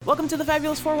Welcome to the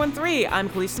Fabulous 413. I'm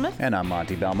Khalees Smith. And I'm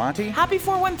Monty Belmonte. Happy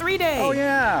 413 Day! Oh,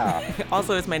 yeah!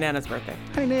 Also, it's my Nana's birthday.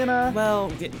 Hi, Nana.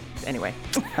 Well, anyway.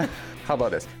 How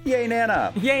about this? Yay,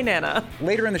 Nana! Yay, Nana!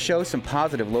 Later in the show, some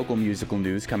positive local musical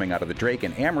news coming out of the Drake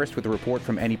and Amherst with a report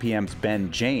from NEPM's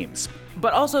Ben James.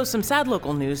 But also some sad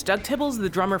local news. Doug Tibbles, the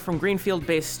drummer from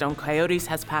Greenfield-based Stone Coyotes,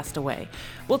 has passed away.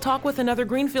 We'll talk with another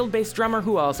Greenfield-based drummer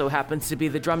who also happens to be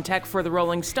the drum tech for the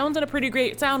Rolling Stones and a pretty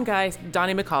great sound guy,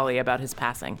 Donnie McCauley, about his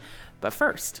passing. But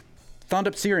first...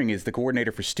 Thondup Searing is the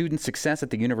coordinator for student success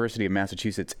at the University of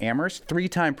Massachusetts Amherst,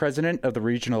 three-time president of the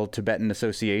Regional Tibetan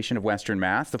Association of Western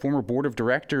Mass, the former board of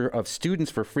director of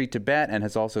Students for Free Tibet, and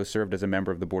has also served as a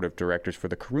member of the board of directors for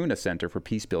the Karuna Center for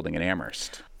Peacebuilding in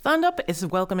Amherst. Thondup is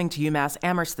welcoming to UMass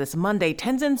Amherst this Monday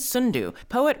Tenzin Sundu,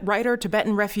 poet, writer,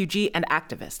 Tibetan refugee, and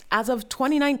activist. As of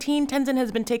 2019, Tenzin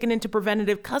has been taken into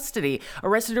preventative custody,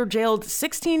 arrested or jailed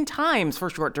 16 times for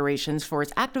short durations for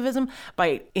his activism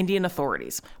by Indian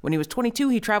authorities. When he was 22,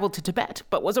 he traveled to Tibet,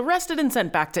 but was arrested and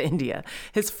sent back to India.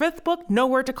 His fifth book,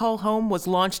 Nowhere to Call Home, was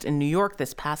launched in New York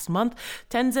this past month.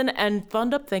 Tenzin and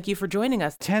Thondup, thank you for joining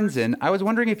us. Tenzin, I was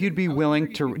wondering if you'd be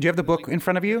willing to... Do you have the book in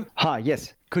front of you?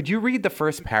 Yes. Could you read the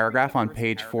first paragraph on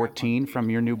page 14 from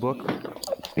your new book?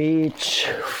 Page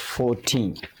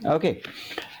 14. Okay.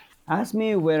 Ask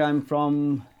me where I'm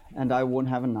from and I won't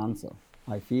have an answer.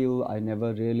 I feel I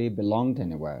never really belonged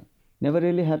anywhere. Never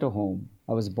really had a home.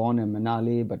 I was born in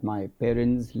Manali, but my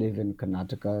parents live in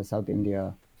Karnataka, South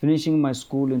India. Finishing my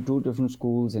school in 2 different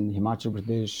schools in Himachal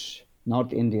Pradesh,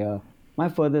 North India. My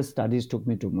further studies took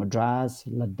me to Madras,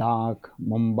 Ladakh,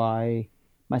 Mumbai.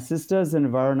 My sister's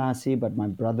in Varanasi, but my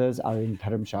brothers are in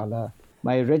Dharamshala.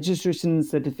 My registration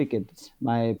certificate,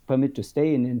 my permit to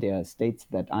stay in India, states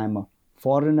that I'm a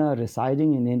foreigner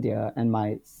residing in India and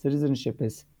my citizenship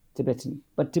is Tibetan.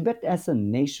 But Tibet as a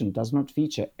nation does not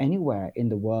feature anywhere in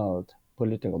the world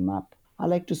political map. I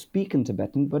like to speak in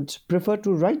Tibetan, but prefer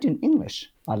to write in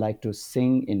English. I like to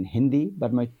sing in Hindi,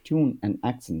 but my tune and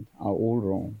accent are all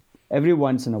wrong. Every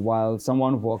once in a while,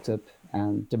 someone walks up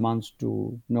and demands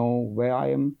to know where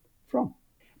I am from.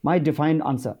 My defined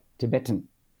answer, Tibetan,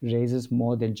 raises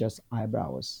more than just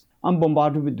eyebrows. I'm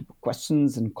bombarded with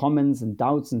questions and comments and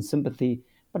doubts and sympathy,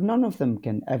 but none of them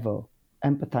can ever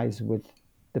empathize with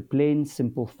the plain,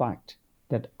 simple fact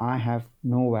that I have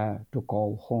nowhere to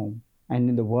call home. And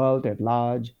in the world at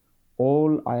large,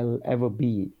 all I'll ever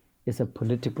be is a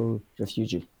political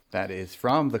refugee. That is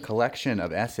from the collection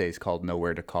of essays called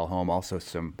Nowhere to Call Home, also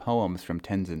some poems from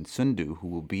Tenzin Sundu, who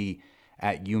will be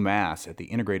at UMass at the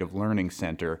Integrative Learning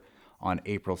Center on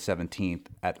April 17th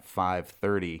at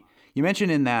 5:30. You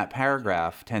mentioned in that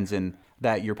paragraph, Tenzin,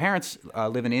 that your parents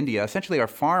live in India, essentially are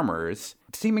farmers,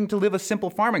 seeming to live a simple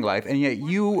farming life, and yet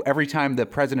you, every time the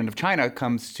president of China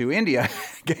comes to India,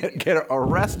 get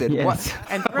arrested. Yes.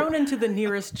 And thrown into the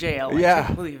nearest jail. Yeah. I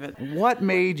can't believe it. What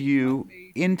made you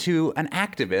into an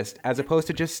activist as opposed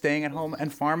to just staying at home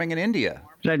and farming in India?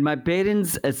 Right, my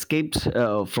parents escaped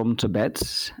from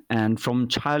Tibet, and from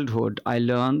childhood, I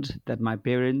learned that my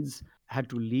parents had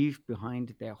to leave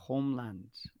behind their homeland.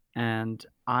 And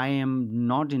I am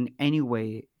not in any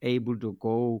way able to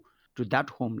go to that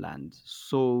homeland.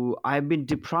 So I've been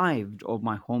deprived of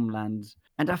my homeland.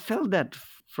 And I felt that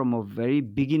from a very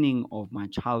beginning of my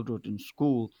childhood in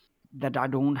school, that I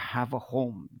don't have a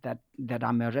home, that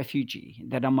I'm a refugee,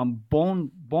 that I'm a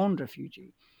born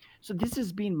refugee. So this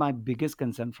has been my biggest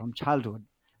concern from childhood.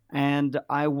 And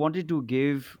I wanted to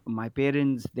give my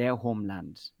parents their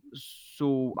homeland.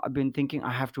 So I've been thinking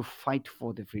I have to fight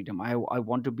for the freedom. I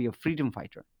want to be a freedom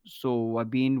fighter. So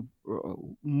I've been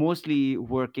mostly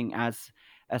working as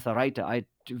a writer. I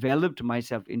developed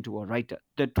myself into a writer.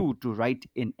 The two, to write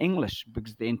in English,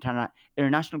 because the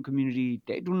international community,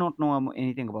 they do not know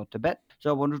anything about Tibet. So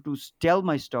I wanted to tell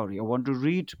my story. I want to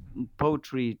read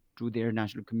poetry to the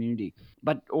international community,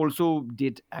 but also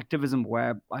did activism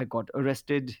where I got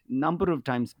arrested a number of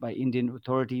times by Indian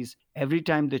authorities. Every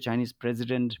time the Chinese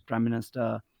president, prime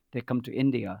minister, they come to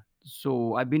India.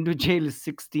 So I've been to jail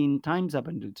 16 times up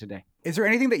until today. Is there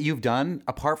anything that you've done,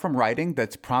 apart from writing,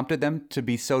 that's prompted them to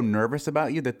be so nervous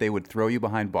about you that they would throw you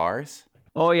behind bars?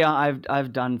 Oh yeah,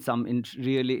 I've done some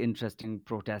really interesting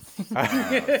protests,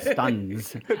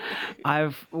 stunts.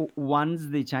 Once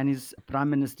the Chinese Prime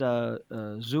Minister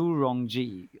Zhu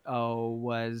Rongji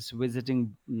was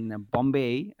visiting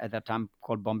Bombay, at that time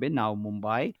called Bombay, now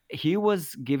Mumbai. He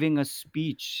was giving a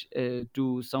speech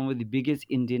to some of the biggest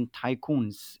Indian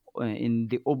tycoons in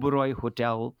the Oberoi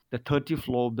Hotel, the 30th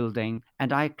floor building,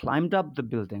 and I climbed up the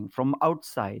building from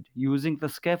outside using the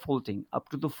scaffolding up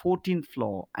to the 14th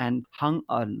floor and hung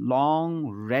a long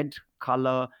red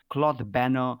color cloth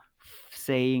banner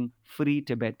saying Free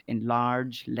Tibet in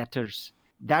large letters.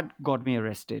 That got me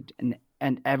arrested.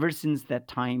 And ever since that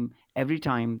time, every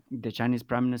time the Chinese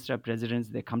Prime Minister, presidents,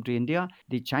 they come to India,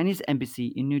 the Chinese embassy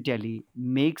in New Delhi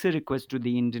makes a request to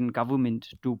the Indian government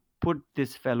to put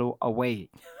this fellow away.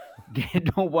 They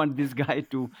don't want this guy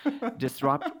to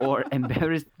disrupt or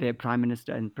embarrass their prime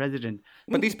minister and president.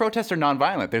 But these protests are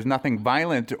nonviolent. There's nothing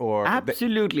violent or...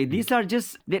 Absolutely. These are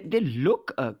just, they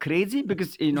look crazy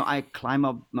because, I climb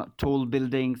up tall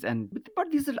buildings,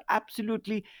 but these are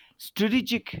absolutely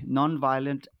strategic,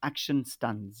 nonviolent action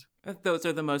stunts. Those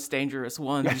are the most dangerous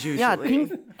ones, usually. Yeah,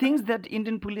 things that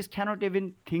Indian police cannot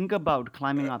even think about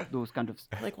climbing up those kind of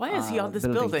like, why is he on this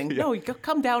buildings. building? No,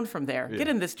 come down from there. Yeah. Get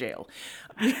in this jail.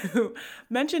 You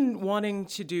mentioned wanting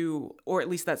to do, or at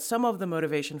least that some of the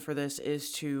motivation for this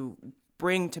is to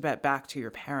bring Tibet back to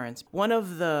your parents. One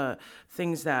of the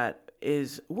things that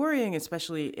is worrying,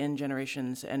 especially in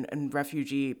generations and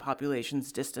refugee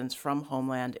populations' distance from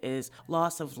homeland, is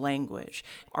loss of language.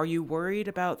 Are you worried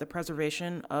about the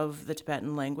preservation of the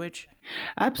Tibetan language?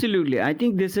 Absolutely. I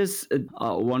think this is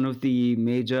one of the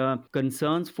major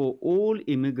concerns for all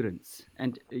immigrants.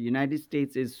 And the United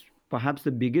States is perhaps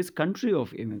the biggest country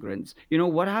of immigrants.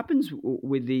 What happens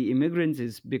with the immigrants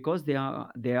is because they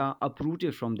are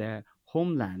uprooted from their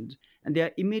homeland, and they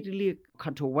are immediately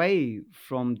cut away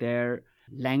from their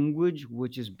language,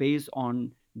 which is based on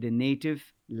the native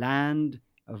land,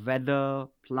 weather,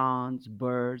 plants,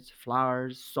 birds,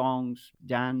 flowers, songs,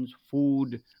 dance,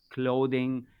 food,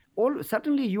 clothing.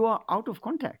 Suddenly you are out of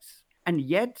context, and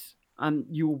yet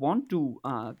you want to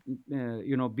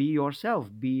be yourself,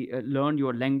 learn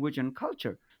your language and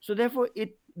culture. So therefore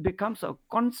it becomes a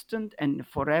constant and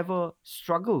forever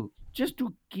struggle just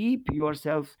to keep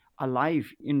yourself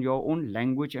alive in your own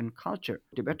language and culture.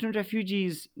 Tibetan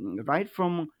refugees, right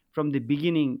from the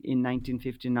beginning in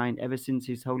 1959, ever since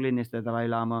His Holiness the Dalai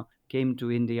Lama came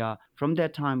to India, from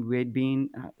that time we had been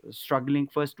struggling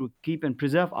first to keep and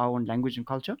preserve our own language and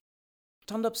culture.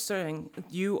 Thondup Singh,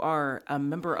 you are a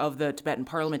member of the Tibetan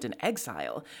Parliament in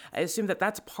exile. I assume that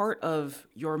that's part of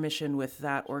your mission with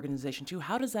that organization too.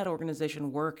 How does that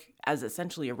organization work as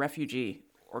essentially a refugee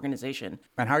organization?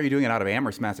 And how are you doing it out of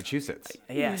Amherst, Massachusetts?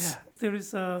 Yes. Yeah, there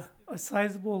is a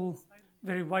sizable,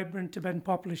 very vibrant Tibetan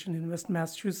population in West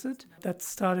Massachusetts that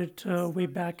started way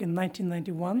back in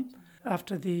 1991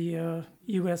 after the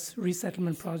U.S.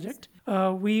 resettlement project.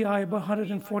 We are about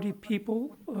 140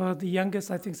 people. The youngest,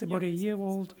 I think, is about a year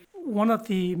old. One of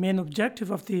the main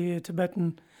objectives of the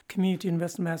Tibetan community in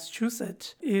West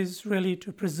Massachusetts is really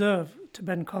to preserve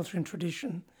Tibetan culture and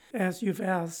tradition. As you've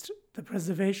asked, the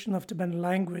preservation of Tibetan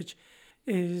language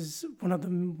is one of the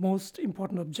most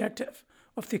important objectives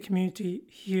of the community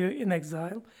here in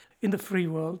exile in the free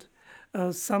world.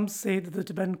 Some say that the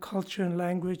Tibetan culture and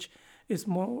language is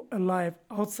more alive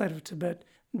outside of Tibet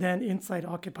than inside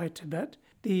occupied Tibet.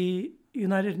 The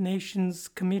United Nations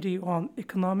Committee on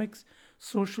Economics,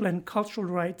 Social and Cultural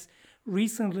Rights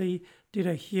recently did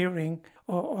a hearing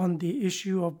on the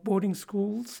issue of boarding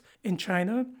schools in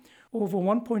China. Over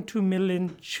 1.2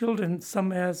 million children,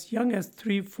 some as young as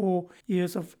 3-4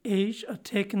 years of age, are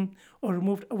taken or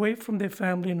removed away from their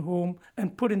family and home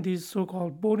and put in these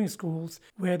so-called boarding schools,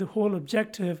 where the whole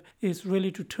objective is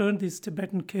really to turn these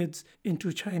Tibetan kids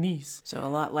into Chinese. So a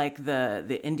lot like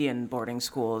the Indian boarding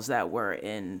schools that were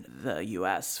in the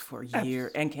U.S. for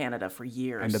years and Canada for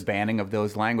years. And the banning of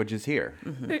those languages here.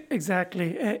 Mm-hmm.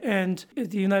 Exactly. And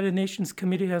the United Nations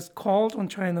Committee has called on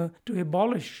China to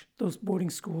abolish those boarding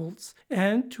schools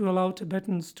and to allow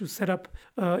Tibetans to set up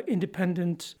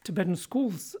independent Tibetan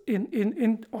schools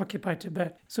in occupied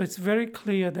Tibet. So it's very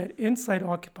clear that inside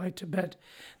occupied Tibet,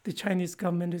 the Chinese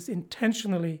government is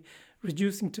intentionally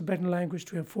reducing Tibetan language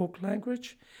to a folk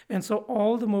language. And so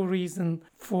all the more reason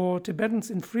for Tibetans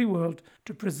in free world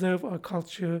to preserve our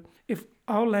culture. If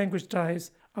our language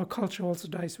dies, our culture also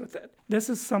dies with it. This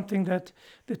is something that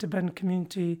the Tibetan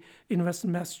community in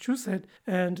Western Massachusetts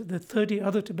and the 30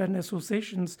 other Tibetan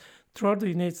associations throughout the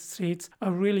United States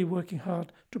are really working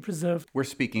hard to preserve. We're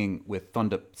speaking with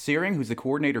Thondup Singh, who's the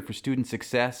coordinator for student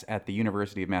success at the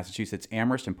University of Massachusetts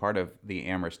Amherst and part of the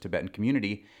Amherst Tibetan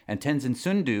community, and Tenzin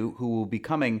Sundu, who will be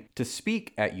coming to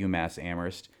speak at UMass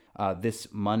Amherst this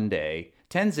Monday.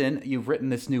 Tenzin, you've written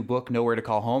this new book, Nowhere to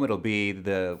Call Home. It'll be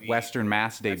the Western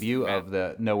Mass debut of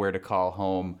the Nowhere to Call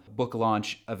Home book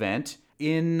launch event.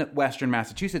 in Western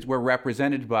Massachusetts, we're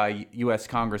represented by U.S.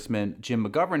 Congressman Jim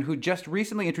McGovern, who just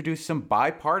recently introduced some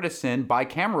bipartisan,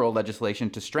 bicameral legislation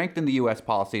to strengthen the U.S.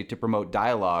 policy to promote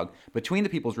dialogue between the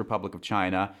People's Republic of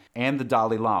China and the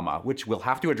Dalai Lama, which we'll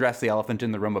have to address the elephant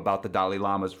in the room about the Dalai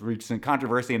Lama's recent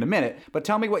controversy in a minute. But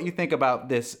tell me what you think about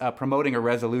this promoting a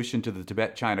resolution to the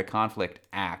Tibet-China Conflict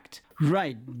Act.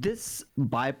 Right. This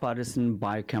bipartisan,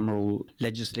 bicameral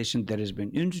legislation that has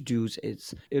been introduced,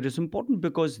 it is important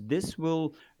because this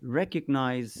will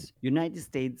recognize United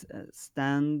States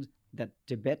stand that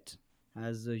Tibet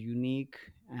has a unique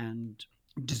and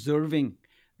deserving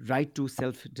right to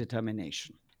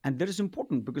self-determination. And that is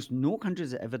important because no country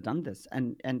has ever done this.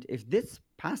 And if this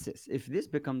passes, if this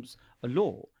becomes a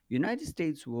law, United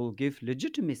States will give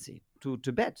legitimacy to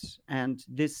Tibet. And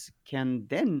this can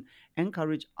then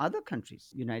encourage other countries,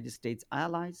 United States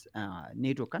allies,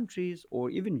 NATO countries, or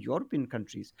even European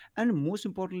countries, and most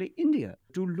importantly, India,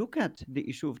 to look at the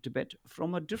issue of Tibet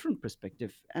from a different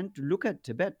perspective and to look at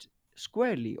Tibet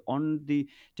squarely on the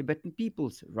Tibetan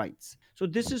people's rights. So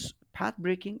this is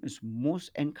path-breaking, is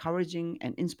most encouraging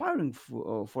and inspiring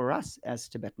for us as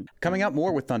Tibetans. Coming up,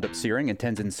 more with Thundup Tsering and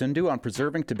Tenzin Sundu on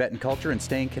preserving Tibetan culture and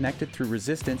staying connected through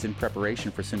resistance in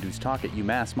preparation for Sundu's talk at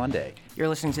UMass Monday. You're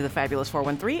listening to The Fabulous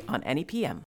 413 on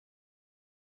NEPM.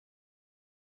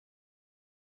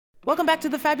 Welcome back to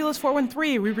The Fabulous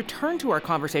 413. We return to our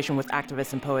conversation with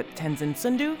activist and poet Tenzin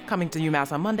Sundu, coming to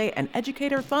UMass on Monday, and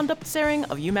educator Thundup Tsering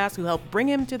of UMass, who helped bring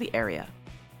him to the area.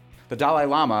 The Dalai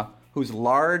Lama, who's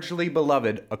largely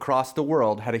beloved across the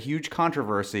world, had a huge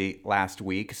controversy last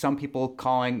week, some people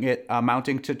calling it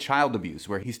amounting to child abuse,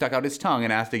 where he stuck out his tongue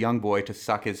and asked a young boy to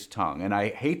suck his tongue. And I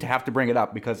hate to have to bring it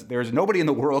up because there's nobody in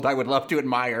the world I would love to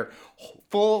admire,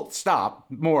 full stop,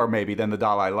 more maybe than the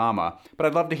Dalai Lama. But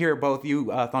I'd love to hear both you,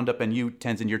 Thundup, and you,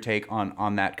 Tenzin, your take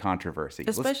on that controversy.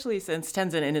 Especially since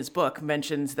Tenzin in his book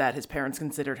mentions that his parents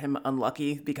considered him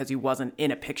unlucky because he wasn't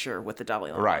in a picture with the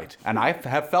Dalai Lama. Right. And I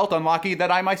have felt unlucky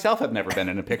that I myself have never been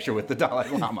in a picture with the Dalai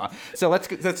Lama. So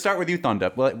let's start with you,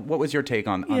 Thundup. What was your take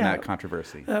on that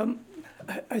controversy?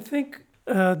 I think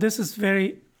this is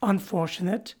very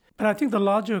unfortunate, but I think the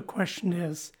larger question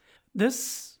is,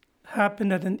 this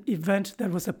happened at an event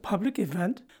that was a public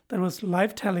event, that was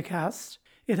live telecast.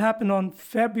 It happened on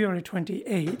February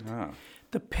 28th.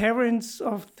 The parents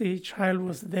of the child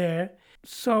was there.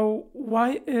 So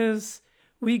why is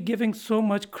we giving so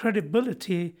much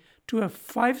credibility to a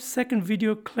 5-second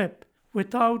video clip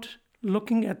without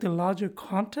looking at the larger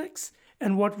context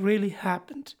and what really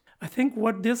happened? I think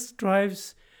what this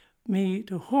drives me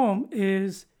to home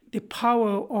is the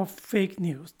power of fake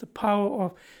news, the power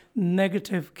of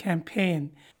negative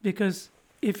campaign. Because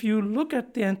if you look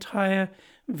at the entire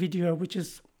video, which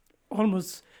is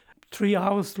almost 3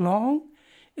 hours long,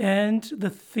 and the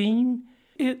theme,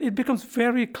 it becomes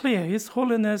very clear. His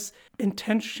Holiness'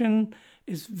 intention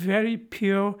is very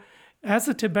pure. As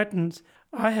a Tibetan,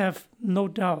 I have no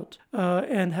doubt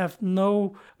and have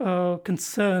no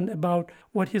concern about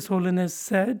what His Holiness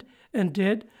said and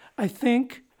did. I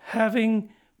think having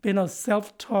been a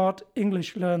self-taught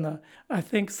English learner, I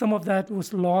think some of that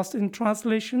was lost in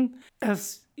translation.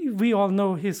 As we all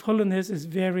know, His Holiness is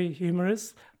very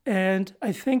humorous. And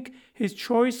I think his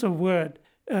choice of word,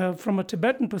 from a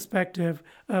Tibetan perspective,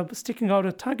 sticking out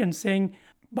a tongue and saying,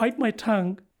 bite my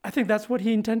tongue, I think that's what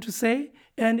he intended to say.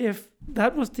 And if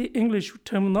that was the English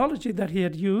terminology that he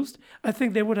had used, I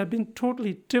think there would have been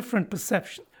totally different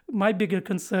perception. My bigger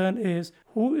concern is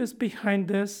who is behind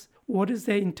this? What is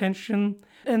their intention?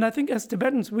 And I think as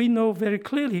Tibetans, we know very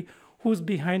clearly who's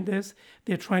behind this.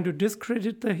 They're trying to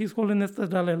discredit His Holiness the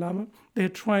Dalai Lama. They're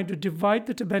trying to divide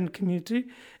the Tibetan community,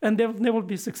 and they'll never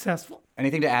be successful.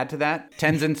 Anything to add to that?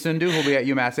 Tenzin Sundu will be at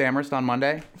UMass Amherst on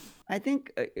Monday. I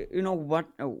think,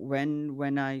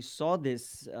 when I saw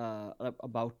this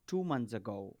about 2 months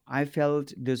ago, I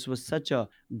felt this was such a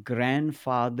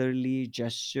grandfatherly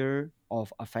gesture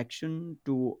of affection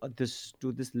to this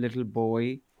little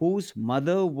boy whose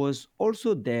mother was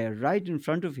also there right in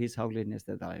front of His Holiness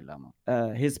the Dalai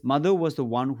Lama. His mother was the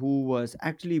one who was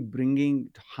actually bringing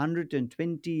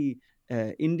 120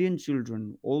 Indian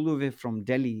children all the way from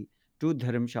Delhi to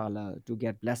Dharamshala to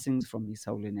get blessings from His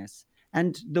Holiness.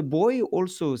 And the boy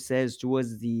also says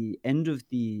towards the end of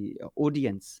the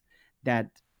audience that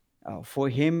for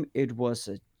him it was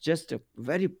just a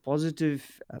very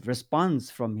positive response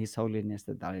from His Holiness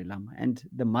the Dalai Lama. And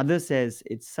the mother says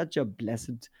it's such a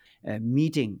blessed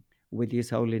meeting with His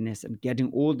Holiness and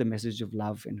getting all the message of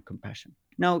love and compassion.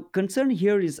 Now, concern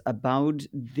here is about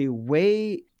the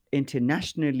way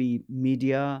internationally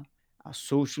media,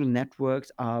 social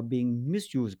networks are being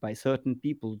misused by certain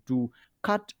people to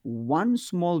cut one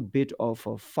small bit of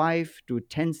a 5 to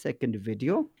 10-second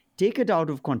video, take it out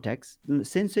of context,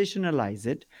 sensationalize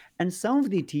it, and some of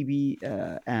the TV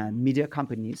and media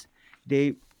companies,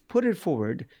 they put it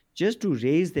forward just to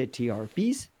raise their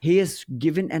TRPs. He has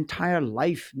given entire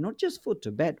life, not just for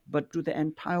Tibet, but to the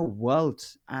entire world,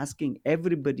 asking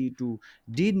everybody to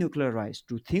denuclearize,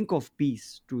 to think of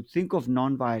peace, to think of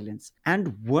nonviolence,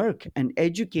 and work and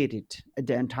educate it,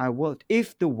 the entire world.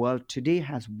 If the world today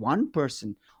has one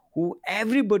person who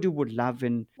everybody would love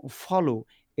and follow,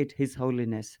 it His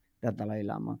Holiness the Dalai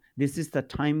Lama. This is the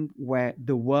time where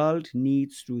the world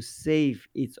needs to save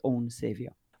its own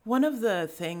savior. One of the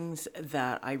things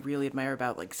that I really admire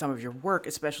about like some of your work,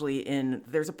 especially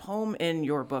there's a poem in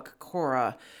your book,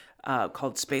 Cora,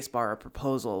 called Spacebar, a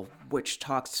Proposal, which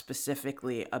talks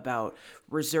specifically about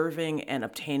reserving and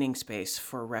obtaining space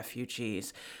for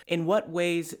refugees. In what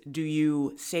ways do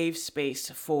you save space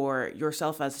for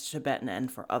yourself as a Tibetan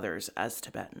and for others as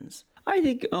Tibetans? I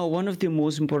think one of the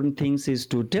most important things is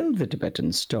to tell the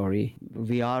Tibetan story.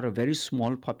 We are a very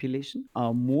small population.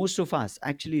 Most of us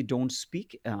actually don't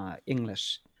speak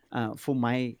English. For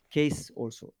my case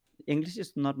also, English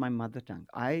is not my mother tongue.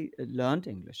 I learned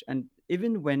English. And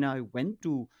even when I went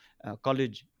to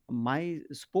college, my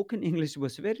spoken English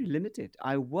was very limited.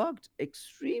 I worked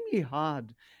extremely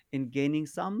hard in gaining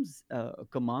some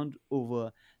command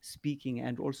over speaking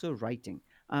and also writing.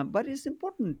 But it's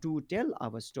important to tell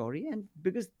our story, and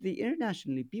because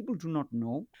internationally people do not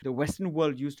know. The Western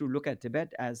world used to look at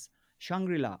Tibet as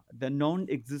Shangri-La, the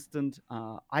non-existent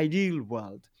ideal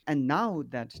world. And now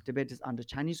that Tibet is under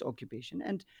Chinese occupation,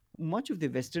 and much of the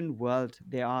Western world,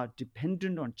 they are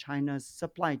dependent on China's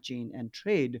supply chain and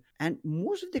trade. And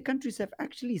most of the countries have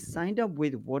actually signed up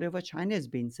with whatever China has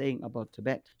been saying about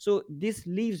Tibet. So this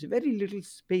leaves very little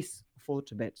space for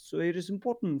Tibet. So it is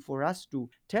important for us to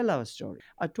tell our story.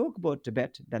 I talk about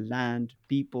Tibet, the land,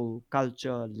 people,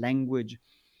 culture, language,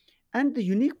 and the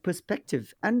unique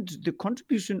perspective and the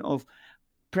contribution of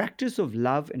practice of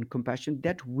love and compassion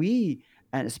that we,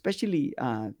 and especially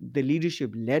the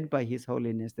leadership led by His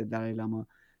Holiness the Dalai Lama,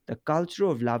 the culture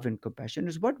of love and compassion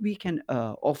is what we can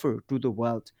offer to the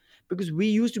world. Because we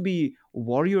used to be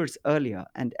warriors earlier,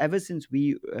 and ever since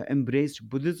we embraced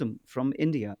Buddhism from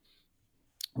India,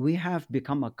 we have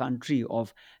become a country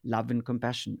of love and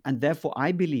compassion. And therefore,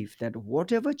 I believe that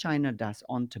whatever China does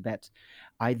on Tibet,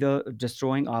 either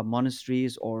destroying our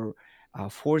monasteries or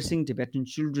forcing Tibetan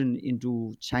children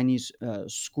into Chinese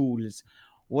schools,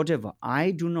 whatever,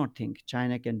 I do not think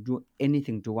China can do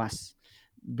anything to us,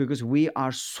 because we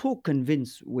are so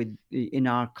convinced in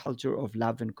our culture of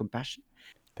love and compassion.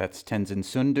 That's Tenzin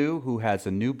Sundu, who has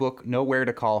a new book, Nowhere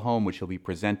to Call Home, which he'll be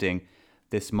presenting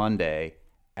this Monday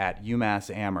at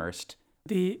UMass Amherst.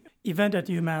 The event at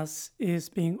UMass is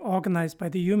being organized by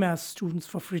the UMass Students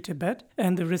for Free Tibet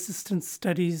and the Resistance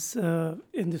Studies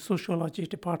in the Sociology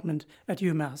Department at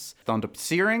UMass. Thondup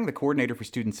Searing, the coordinator for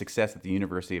student success at the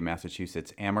University of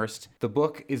Massachusetts Amherst. The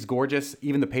book is gorgeous,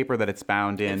 even the paper that it's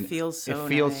bound in. It feels so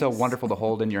nice. So nice. wonderful to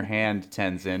hold in your hand,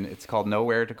 Tenzin. It's called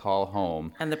Nowhere to Call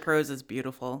Home. And the prose is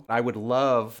beautiful. I would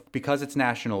love, because it's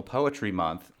National Poetry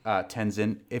Month,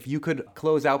 Tenzin, if you could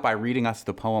close out by reading us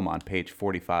the poem on page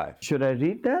 45. Should I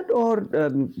read that, or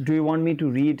do you want me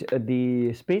to read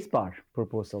the Spacebar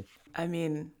proposal? I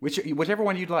mean, whichever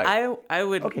one you'd like. I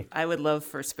would Okay. I would love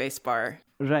for Spacebar.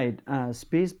 Right.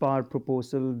 Spacebar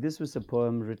proposal. This was a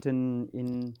poem written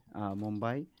in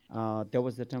Mumbai. There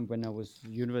was a time when I was a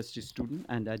university student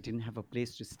and I didn't have a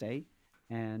place to stay.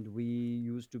 And we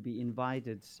used to be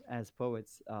invited as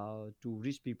poets to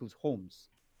rich people's homes.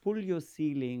 Pull your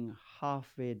ceiling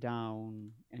halfway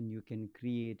down and you can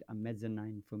create a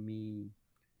mezzanine for me.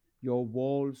 Your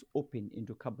walls open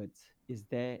into cupboards. Is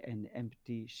there an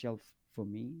empty shelf for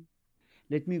me?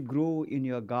 Let me grow in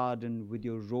your garden with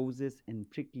your roses and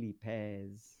prickly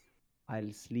pears.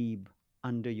 I'll sleep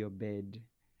under your bed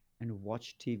and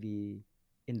watch TV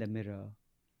in the mirror.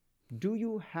 Do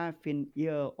you have an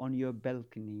ear on your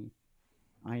balcony?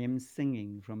 I am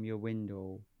singing from your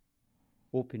window.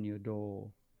 Open your door.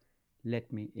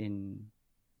 Let me in.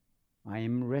 I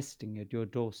am resting at your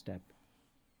doorstep.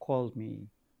 Call me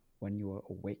when you are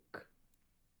awake.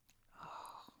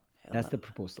 That's the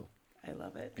proposal. I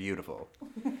love it. Beautiful.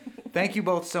 Thank you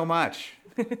both so much.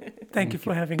 Thank you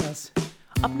for having us.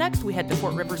 Up next, we head to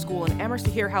Fort River School in Amherst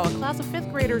to hear how a class of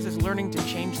 5th graders is learning to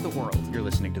change the world. You're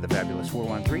listening to The Fabulous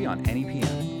 413 on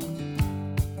NEPM.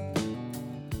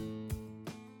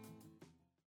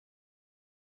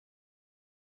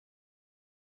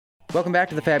 Welcome back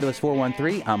to the Fabulous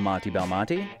 413. I'm Monty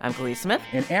Belmonte. I'm Khalees Smith.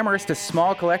 In Amherst, a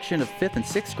small collection of 5th and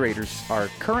 6th graders are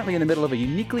currently in the middle of a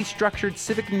uniquely structured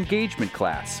civic engagement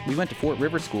class. We went to Fort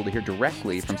River School to hear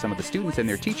directly from some of the students and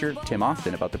their teacher, Tim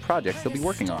Austin, about the projects they'll be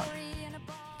working on.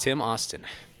 Tim Austin.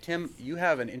 Tim, you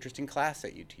have an interesting class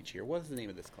that you teach here. What is the name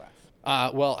of this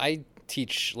class? Well, I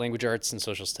teach language arts and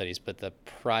social studies, but the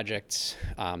project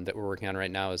that we're working on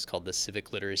right now is called the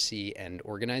Civic Literacy and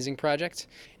Organizing Project.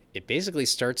 It basically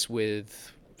starts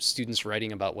with students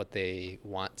writing about what they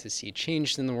want to see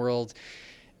changed in the world,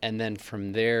 and then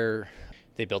from there,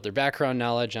 they build their background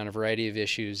knowledge on a variety of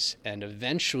issues and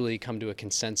eventually come to a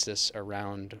consensus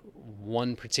around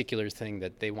one particular thing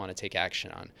that they want to take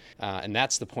action on. And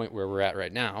that's the point where we're at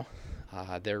right now.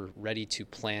 They're ready to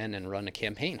plan and run a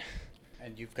campaign.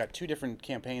 And you've got 2 different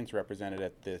campaigns represented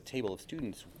at the table of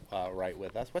students right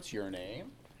with us. What's your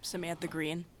name? Samantha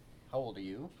Green, How old are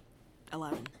you?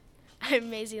 11.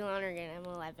 I'm Maisie Lonergan. I'm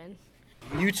 11.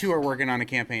 You two are working on a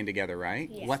campaign together, right?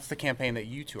 Yes. What's the campaign that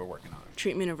you two are working on?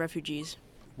 Treatment of refugees.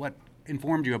 What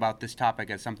informed you about this topic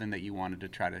as something that you wanted to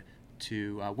try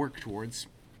to work towards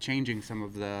changing some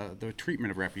of the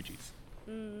treatment of refugees?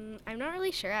 I'm not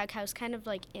really sure. I was kind of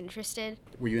like interested.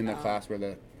 Were you in that class where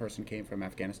the person came from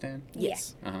Afghanistan?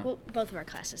 Yes. Well, both of our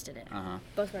classes did it.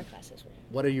 Both of our classes were.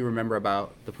 What do you remember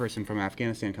about the person from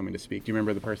Afghanistan coming to speak? Do you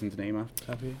remember the person's name off the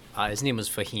top of you? His name was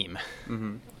Fahim. Do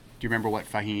you remember what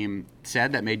Fahim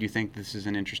said that made you think this is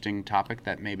an interesting topic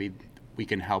that maybe we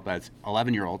can help as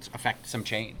 11-year-olds affect some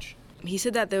change? He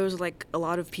said that there was like a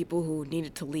lot of people who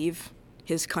needed to leave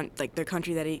his their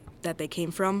country that they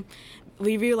came from.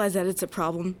 We realized that it's a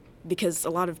problem because a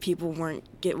lot of people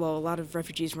a lot of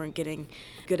refugees weren't getting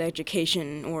good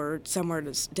education or somewhere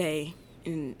to stay,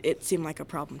 and it seemed like a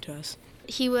problem to us.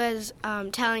 He was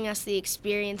telling us the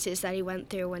experiences that he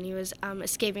went through when he was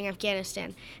escaping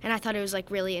Afghanistan, and I thought it was like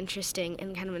really interesting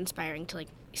and kind of inspiring to like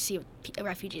see what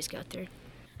refugees go through.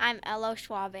 I'm Elo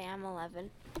Schwabe. I'm 11.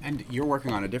 And you're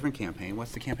working on a different campaign.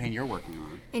 What's the campaign you're working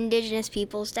on? Indigenous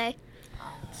Peoples Day.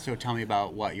 So tell me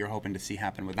about what you're hoping to see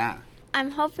happen with that.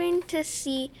 I'm hoping to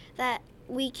see that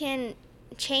we can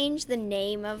change the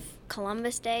name of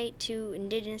Columbus Day to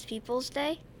Indigenous Peoples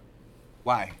Day.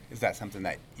 Why? Is that something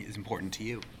that is important to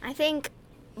you? I think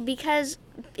because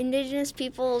Indigenous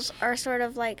peoples are sort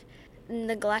of like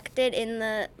neglected in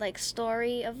the like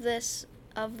story of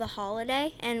the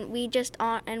holiday, and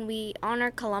we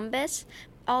honor Columbus,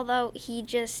 although he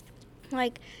just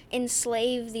like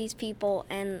enslaved these people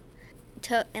and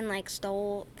took and like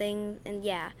stole things, and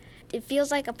yeah. It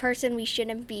feels like a person we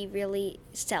shouldn't be really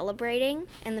celebrating,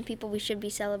 and the people we should be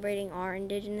celebrating are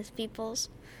Indigenous peoples.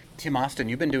 Tim Austin,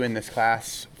 you've been doing this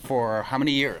class for how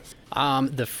many years?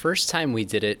 The first time we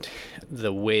did it,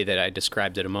 the way that I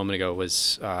described it a moment ago,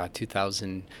 was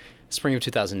spring of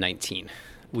 2019.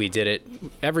 We did it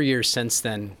every year since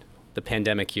then. The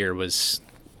pandemic year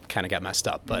kind of got messed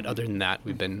up, but other than that,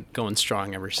 we've been going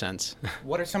strong ever since.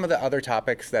 What are some of the other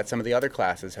topics that some of the other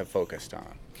classes have focused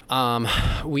on?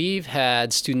 We've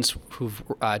had students who've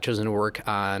chosen to work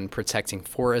on protecting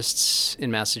forests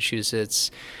in Massachusetts,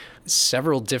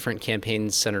 several different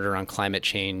campaigns centered around climate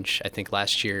change. I think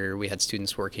last year we had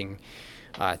students working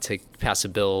to pass a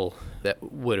bill that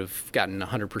would have gotten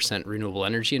 100% renewable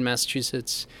energy in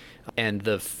Massachusetts. And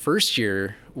the first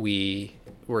year we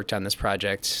worked on this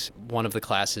project, one of the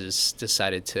classes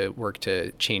decided to work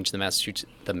to change the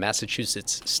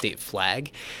Massachusetts state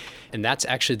flag. And that's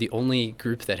actually the only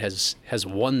group that has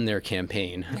won their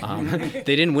campaign.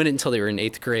 They didn't win it until they were in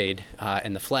 8th grade,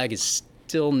 and the flag is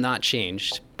still not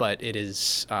changed, but it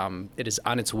is on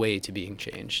its way to being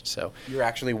changed. So you're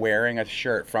actually wearing a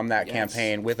shirt from that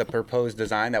campaign with a proposed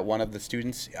design that one of the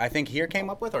students, I think, here came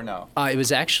up with, or no? It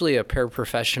was actually a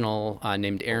paraprofessional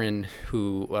named Aaron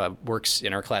who works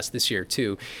in our class this year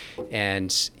too,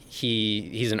 and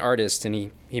he's an artist,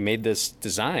 and he made this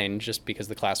design just because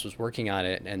the class was working on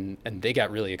it, and they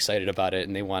got really excited about it,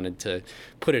 and they wanted to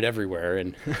put it everywhere.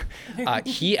 And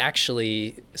he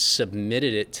actually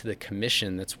submitted it to the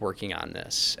commission that's working on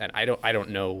this. And I don't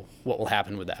know what will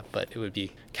happen with that, but it would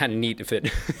be kind of neat if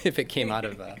it came out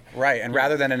of that. Right, and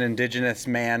rather than an indigenous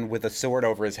man with a sword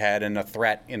over his head and a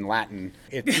threat in Latin,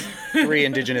 it's 3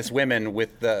 indigenous women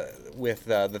with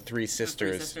the 3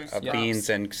 sisters of beans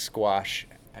and squash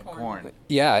and corn.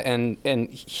 Yeah, and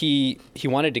he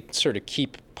wanted to sort of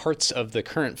keep parts of the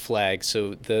current flag.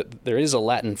 So there is a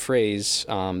Latin phrase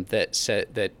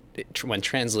that when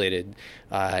translated,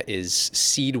 is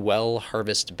seed well,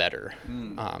 harvest better.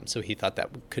 So he thought that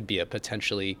could be a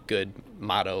potentially good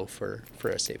motto for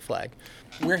a state flag.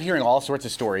 We're hearing all sorts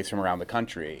of stories from around the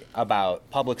country about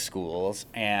public schools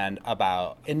and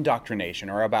about indoctrination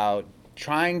or about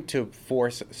trying to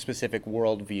force specific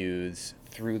worldviews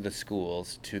through the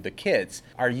schools to the kids.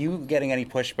 Are you getting any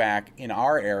pushback in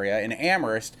our area, in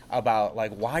Amherst, about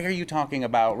like, why are you talking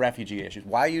about refugee issues?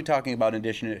 Why are you talking about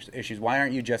indigenous issues? Why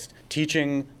aren't you just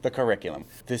teaching the curriculum?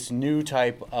 This new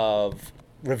type of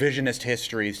revisionist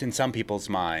history, in some people's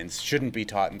minds, shouldn't be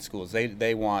taught in schools.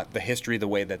 They want the history the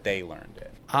way that they learned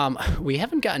it. We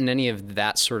haven't gotten any of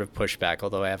that sort of pushback,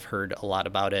 although I have heard a lot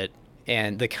about it.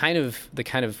 And the kind of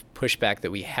pushback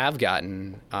that we have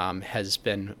gotten has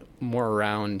been more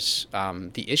around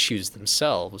the issues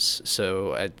themselves.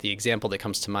 So the example that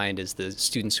comes to mind is the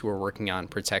students who are working on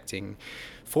protecting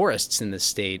forests in the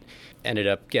state ended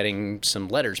up getting some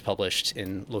letters published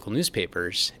in local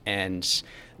newspapers, and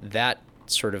that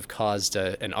sort of caused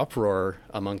an uproar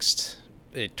amongst,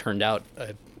 it turned out,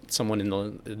 someone in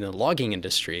the logging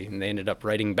industry, and they ended up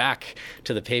writing back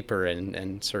to the paper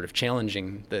and sort of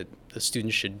challenging that the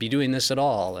students should be doing this at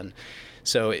all. And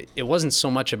so it wasn't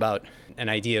so much about an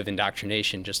idea of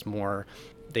indoctrination, just more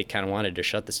they kind of wanted to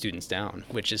shut the students down,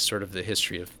 which is sort of the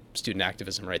history of student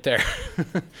activism right there.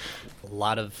 A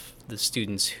lot of the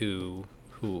students who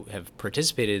have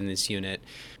participated in this unit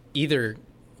either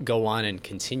go on and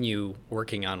continue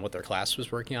working on what their class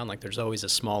was working on. Like there's always a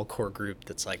small core group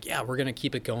that's like, yeah, we're going to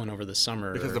keep it going over the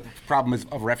summer. Because the problem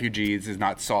of refugees is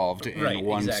not solved in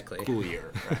one school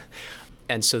year. Right.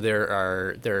 And so there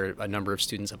are a number of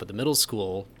students up at the middle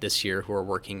school this year who are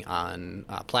working on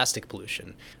plastic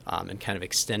pollution and kind of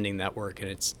extending that work. And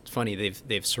it's funny,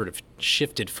 they've sort of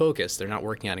shifted focus. They're not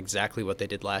working on exactly what they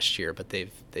did last year, but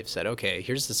they've said, okay,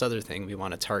 here's this other thing we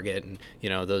want to target, and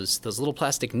those little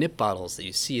plastic nip bottles that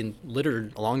you see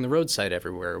littered along the roadside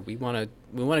everywhere. We want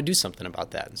to do something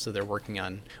about that. And so they're working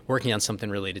on something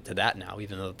related to that now,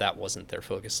 even though that wasn't their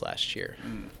focus last year.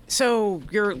 So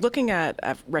you're looking at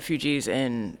refugees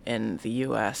in the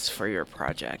U.S. for your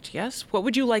project, yes? What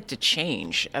would you like to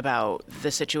change about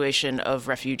the situation of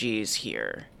refugees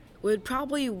here? We'd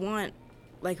probably want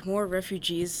more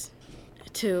refugees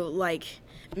to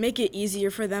make it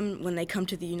easier for them when they come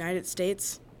to the United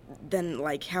States than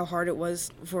how hard it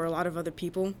was for a lot of other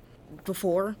people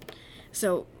before.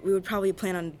 So we would probably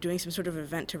plan on doing some sort of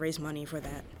event to raise money for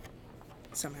that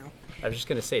somehow. I was just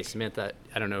going to say, Samantha,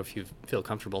 I don't know if you feel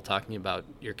comfortable talking about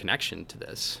your connection to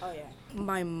this. Oh, yeah.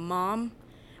 My mom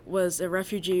was a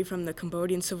refugee from the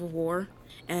Cambodian Civil War,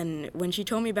 and when she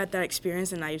told me about that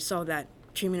experience and I saw that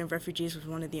treatment of refugees was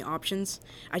one of the options,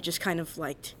 I just kind of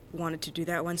wanted to do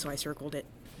that one, so I circled it.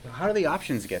 How do the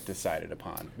options get decided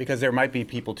upon? Because there might be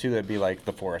people, too, that'd be like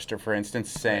the Forester, for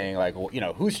instance, saying,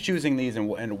 who's choosing these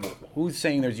and who's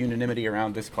saying there's unanimity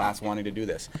around this class wanting to do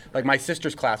this? Like my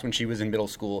sister's class, when she was in middle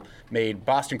school, made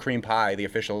Boston cream pie the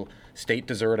official state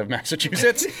dessert of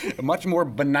Massachusetts. Much more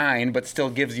benign, but still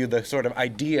gives you the sort of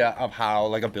idea of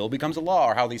how a bill becomes a law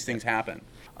or how these things happen.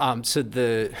 So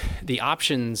the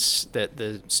options that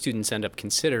the students end up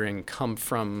considering come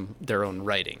from their own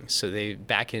writing. So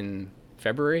back in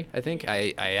February, I think,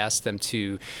 I asked them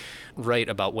to write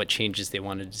about what changes they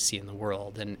wanted to see in the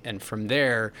world. And from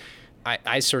there,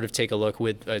 I sort of take a look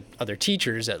with other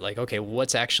teachers at okay,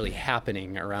 what's actually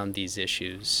happening around these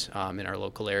issues in our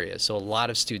local area. So a lot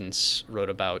of students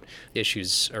wrote about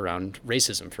issues around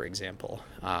racism, for example.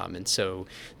 And so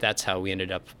that's how we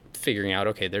ended up figuring out,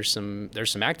 okay, there's some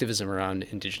activism around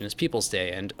Indigenous Peoples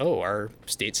Day, and our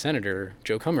state senator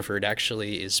Joe Comerford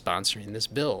actually is sponsoring this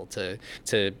bill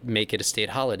to make it a state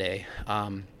holiday.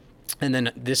 And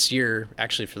then this year,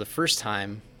 actually for the first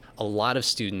time, a lot of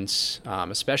students,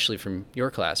 especially from your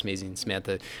class, Maisie and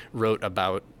Samantha, wrote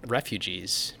about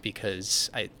refugees, because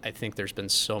I think there's been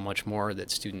so much more that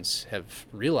students have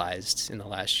realized in the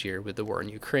last year with the war in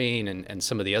Ukraine and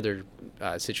some of the other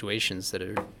situations that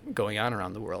are going on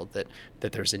around the world that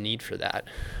there's a need for that.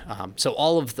 So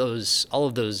all of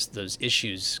those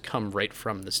issues come right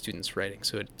from the students' writing.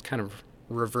 So it's kind of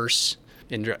reverse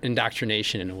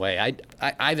indoctrination in a way.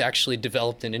 I've actually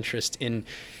developed an interest in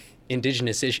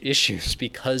Indigenous issues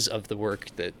because of the work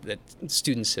that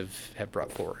students have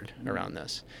brought forward around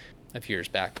this a few years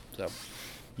back. So,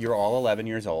 you're all 11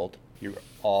 years old. You're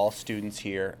all students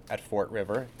here at Fort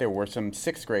River. There were some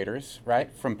sixth graders, right,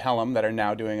 from Pelham that are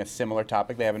now doing a similar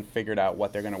topic. They haven't figured out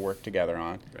what they're going to work together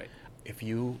on. Right. If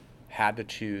you had to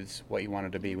choose what you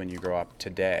wanted to be when you grow up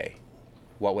today,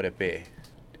 what would it be?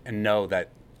 And know that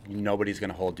nobody's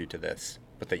going to hold you to this,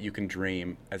 but that you can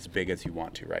dream as big as you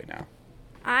want to right now.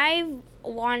 I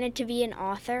wanted to be an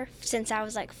author since I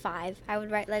was like 5. I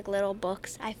would write like little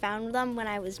books. I found them when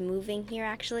I was moving here,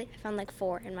 actually. I found like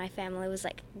 4, and my family was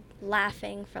like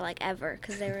laughing for like ever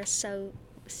because they were so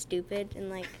stupid and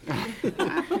like...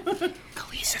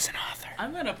 Khalees is an author.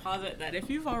 I'm going to posit that if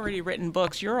you've already written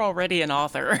books, you're already an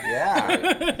author.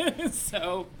 Yeah.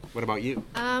 So... What about you?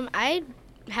 I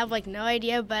have like no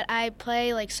idea, but I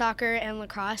play like soccer and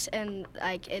lacrosse, and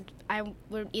like I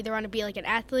would either want to be like an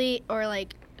athlete or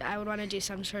like I would want to do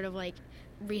some sort of like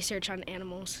research on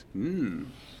animals.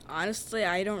 Honestly,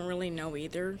 I don't really know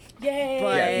either. Yay!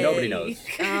 But, Yeah, nobody knows.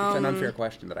 It's an unfair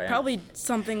question that I asked. Probably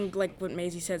something like what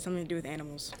Maisie said, something to do with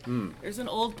animals. There's an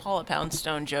old Paula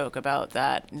Poundstone joke about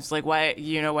that. It's like why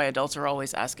adults are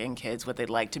always asking kids what they'd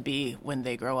like to be when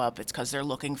they grow up. It's because they're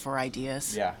looking for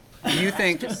ideas. Yeah. Do you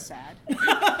think... Sad.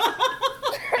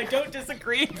 I don't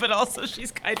disagree, but also she's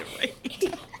kind of right.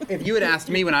 If you had asked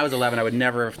me when I was 11, I would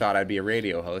never have thought I'd be a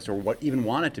radio host or even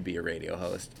wanted to be a radio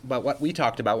host. But what we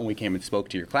talked about when we came and spoke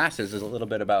to your classes is a little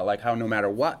bit about like how no matter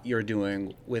what you're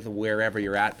doing with wherever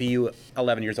you're at, be you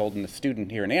 11 years old and a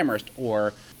student here in Amherst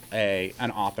or an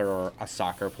author or a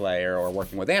soccer player or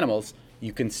working with animals,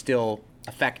 you can still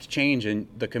affect change in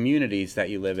the communities that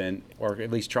you live in, or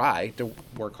at least try to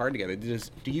work hard together.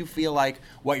 Do you feel like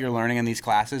what you're learning in these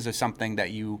classes is something that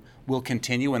you will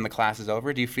continue when the class is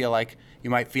over? Do you feel like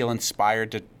you might feel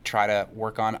inspired to try to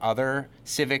work on other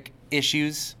civic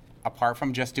issues apart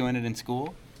from just doing it in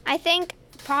school? I think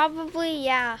probably,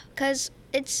 yeah, because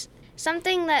it's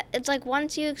something that it's like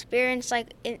once you experience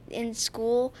like in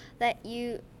school that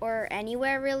you, or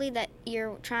anywhere really, that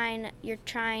you're trying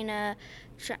to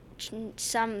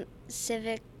some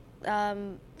civic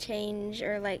change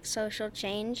or like social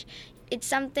change. It's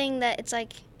something that it's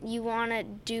like you want to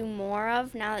do more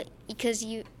of now because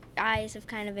you eyes have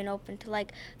kind of been open to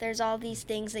like there's all these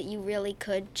things that you really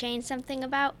could change something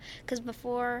about, because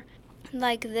before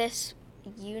like this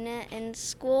unit in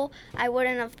school I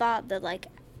wouldn't have thought that like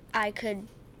I could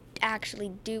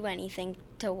actually do anything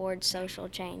towards social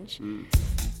change.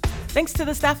 Thanks to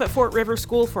the staff at Fort River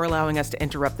School for allowing us to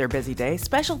interrupt their busy day.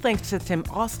 Special thanks to Tim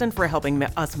Austin for helping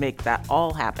us make that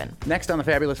all happen. Next on the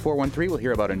Fabulous 413, we'll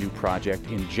hear about a new project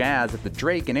in jazz at the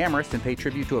Drake in Amherst and pay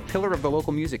tribute to a pillar of the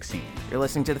local music scene. You're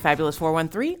listening to the Fabulous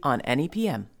 413 on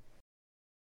NEPM.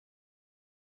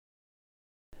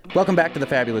 Welcome back to the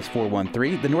Fabulous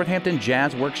 413. The Northampton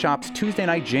Jazz Workshop's Tuesday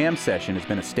night jam session has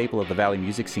been a staple of the Valley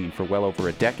music scene for well over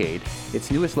a decade.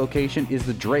 Its newest location is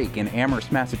the Drake in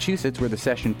Amherst, Massachusetts, where the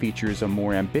session features a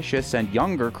more ambitious and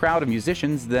younger crowd of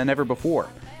musicians than ever before.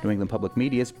 New England Public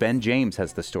Media's Ben James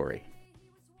has the story.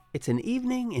 It's an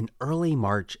evening in early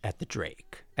March at the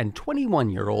Drake, and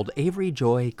 21-year-old Avery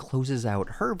Joy closes out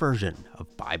her version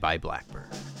of Bye Bye Blackbird.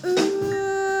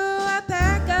 Ooh, I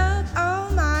pack up all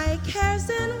my cares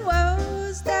and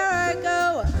woes. There I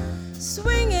go,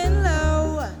 swinging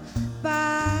low.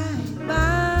 Bye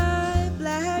bye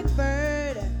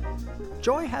Blackbird.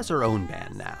 Joy has her own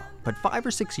band now, but 5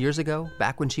 or 6 years ago,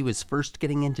 back when she was first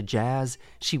getting into jazz,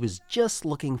 she was just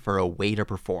looking for a way to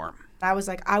perform. I was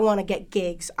like, I want to get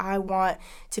gigs. I want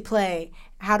to play.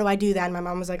 How do I do that? And my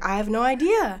mom was like, I have no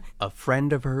idea. A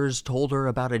friend of hers told her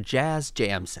about a jazz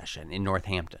jam session in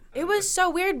Northampton. It was so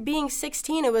weird being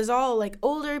 16. It was all like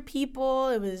older people.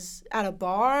 It was at a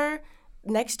bar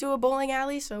next to a bowling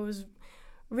alley. So it was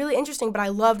really interesting, but I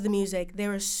loved the music. They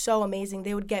were so amazing.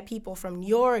 They would get people from New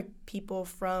York, people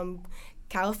from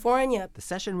California. The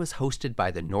session was hosted by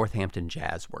the Northampton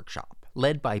Jazz Workshop,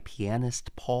 led by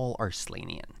pianist Paul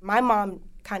Arslanian. My mom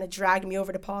kind of dragged me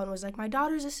over to Paul and was like, my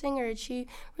daughter's a singer and she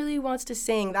really wants to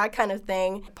sing, that kind of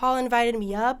thing. Paul invited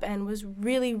me up and was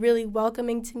really, really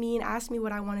welcoming to me and asked me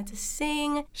what I wanted to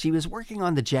sing. She was working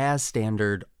on the jazz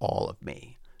standard All of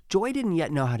Me. Joy didn't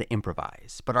yet know how to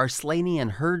improvise, but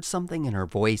Arslanian heard something in her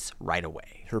voice right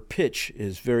away. Her pitch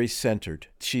is very centered.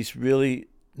 She's really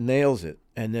nails it,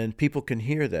 and then people can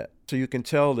hear that. So you can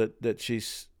tell that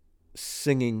she's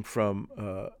singing from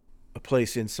a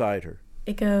place inside her.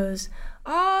 It goes,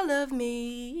 all of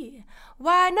me,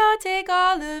 why not take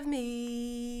all of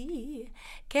me?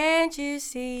 Can't you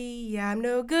see I'm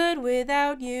no good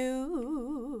without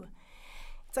you?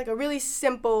 It's like a really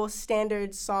simple,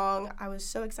 standard song. I was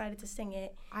so excited to sing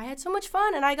it. I had so much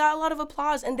fun, and I got a lot of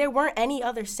applause, and there weren't any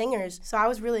other singers, so I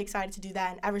was really excited to do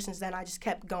that, and ever since then, I just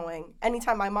kept going.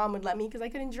 Anytime my mom would let me, because I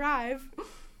couldn't drive.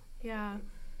 Yeah.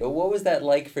 But what was that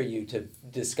like for you to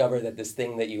discover that this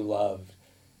thing that you love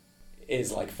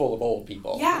is like full of old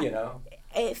people, yeah. You know?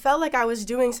 It felt like I was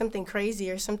doing something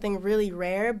crazy or something really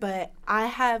rare, but I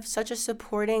have such a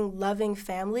supporting, loving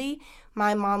family.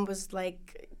 My mom was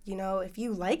like, you know, if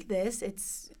you like this,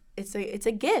 it's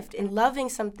a gift. And loving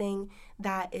something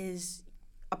that is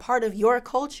a part of your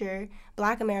culture,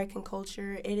 Black American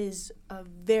culture, it is a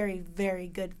very, very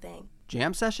good thing.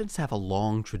 Jam sessions have a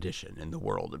long tradition in the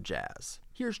world of jazz.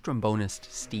 Here's trombonist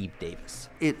Steve Davis.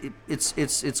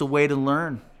 It's a way to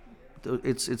learn.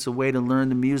 It's a way to learn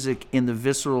the music in the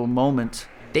visceral moment.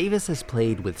 Davis has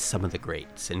played with some of the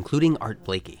greats, including Art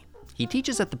Blakey. He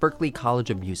teaches at the Berklee College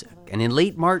of Music, and in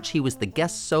late March he was the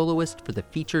guest soloist for the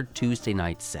featured Tuesday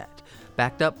night set,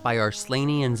 backed up by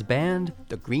Arslanian's band,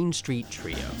 the Green Street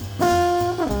Trio.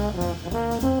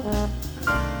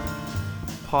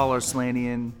 Paul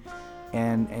Arslanian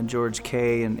and George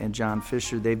Kay and John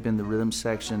Fisher, they've been the rhythm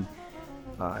section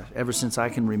ever since I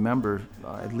can remember.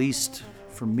 At least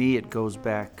for me, it goes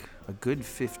back a good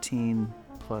 15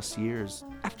 plus years.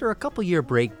 After a couple-year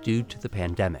break due to the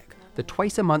pandemic, the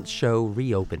twice-a-month show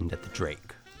reopened at the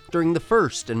Drake. During the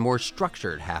first and more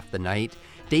structured half the night,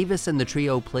 Davis and the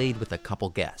trio played with a couple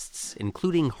guests,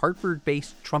 including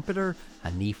Hartford-based trumpeter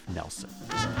Hanif Nelson.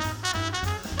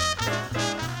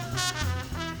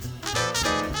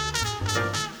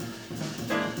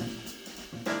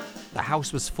 The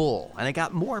house was full, and it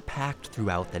got more packed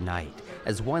throughout the night,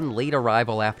 as one late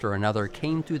arrival after another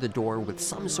came through the door with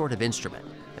some sort of instrument,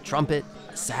 a trumpet,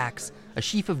 a sax, a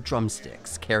sheaf of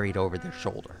drumsticks carried over their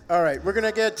shoulder. All right, we're going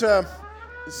to get the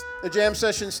jam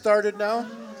session started now.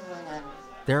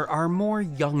 There are more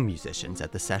young musicians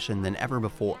at the session than ever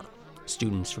before.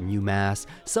 Students from UMass,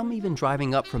 some even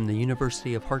driving up from the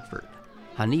University of Hartford.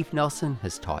 Hanif Nelson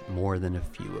has taught more than a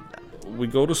few of them. We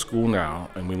go to school now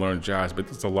and we learn jazz, but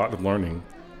there's a lot of learning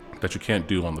that you can't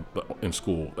do in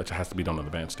school that has to be done on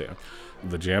the bandstand.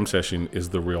 The jam session is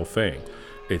the real thing.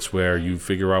 It's where you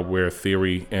figure out where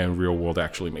theory and real world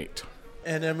actually meet.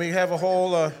 And then we have a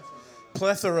whole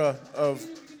plethora of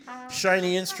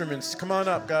shiny instruments. Come on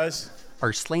up, guys.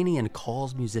 Arslanian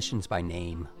calls musicians by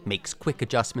name, makes quick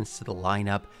adjustments to the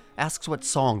lineup, asks what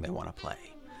song they want to play.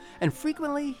 And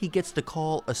frequently, he gets to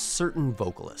call a certain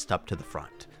vocalist up to the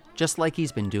front, just like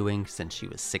he's been doing since she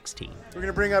was 16. We're going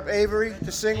to bring up Avery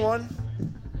to sing one.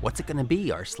 What's it going to be,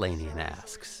 Arslanian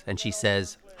asks. And she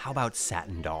says, how about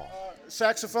Satin Doll?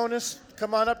 Saxophonist,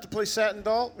 come on up to play Satin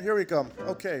Doll. Here we come.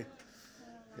 Okay,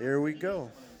 here we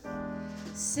go.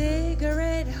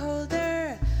 Cigarette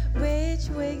holder, which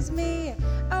wigs me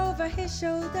over his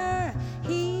shoulder.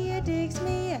 He digs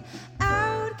me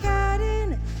out,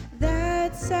 cutting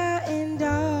that satin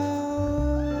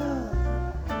doll.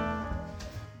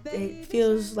 It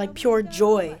feels like pure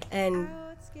joy and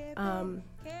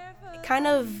kind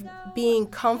of being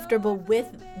comfortable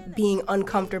with being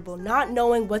uncomfortable, not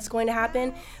knowing what's going to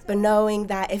happen, but knowing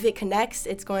that if it connects,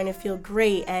 it's going to feel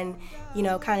great, and, you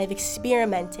know, kind of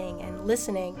experimenting and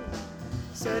listening.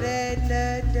 So that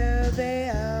the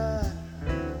bear,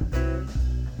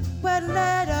 what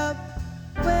let up,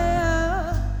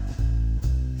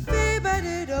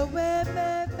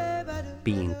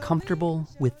 being comfortable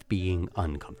with being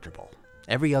uncomfortable.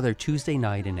 Every other Tuesday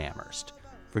night in Amherst.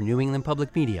 For New England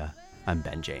Public Media, I'm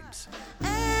Ben James.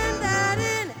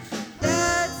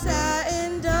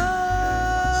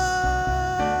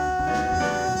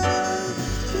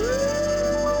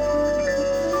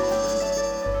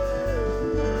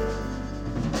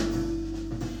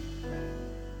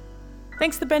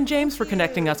 Thanks to Ben James for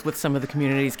connecting us with some of the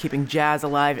communities keeping jazz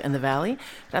alive in the Valley.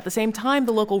 But at the same time,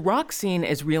 the local rock scene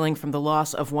is reeling from the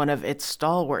loss of one of its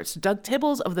stalwarts. Doug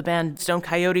Tibbles of the band Stone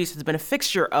Coyotes has been a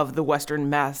fixture of the Western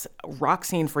Mass rock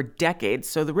scene for decades,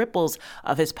 so the ripples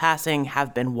of his passing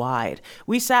have been wide.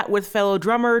 We sat with fellow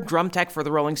drummer, drum tech for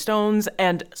the Rolling Stones,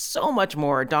 and so much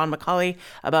more, Don McCauley,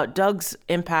 about Doug's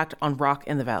impact on rock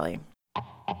in the Valley.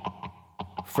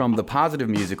 From the positive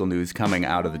musical news coming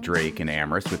out of the Drake in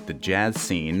Amherst with the jazz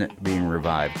scene being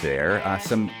revived there,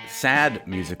 some sad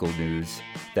musical news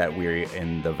that we're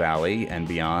in the Valley and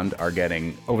beyond are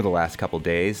getting over the last couple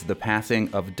days. The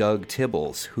passing of Doug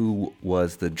Tibbles, who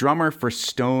was the drummer for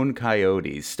Stone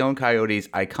Coyotes. Stone Coyotes,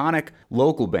 iconic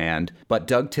local band, but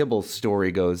Doug Tibbles'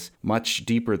 story goes much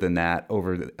deeper than that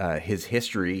over his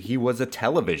history. He was a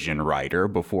television writer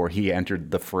before he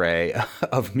entered the fray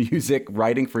of music,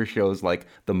 writing for shows like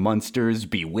The Munsters,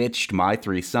 Bewitched, My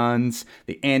Three Sons,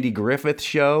 The Andy Griffith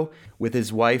Show, with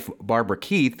his wife Barbara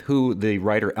Keith, who the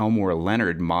writer Elmore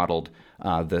Leonard modeled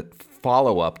the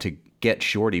follow-up to Get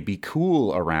Shorty, Be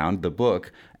Cool around, the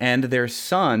book, and their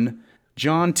son,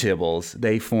 John Tibbles.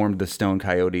 They formed the Stone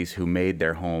Coyotes, who made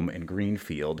their home in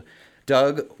Greenfield.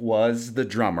 Doug was the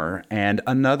drummer, and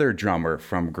another drummer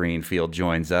from Greenfield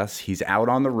joins us. He's out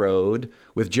on the road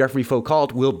with Jeffrey Foucault.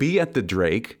 Will be at the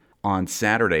Drake on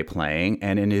Saturday playing,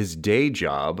 and in his day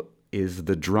job is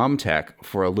the drum tech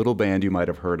for a little band you might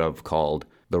have heard of called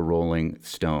the Rolling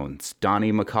Stones.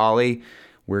 Donnie McCauley,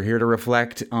 we're here to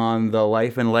reflect on the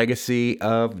life and legacy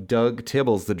of Doug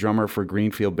Tibbles, the drummer for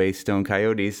Greenfield-based Stone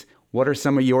Coyotes. What are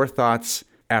some of your thoughts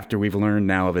after we've learned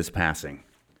now of his passing?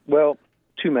 Well,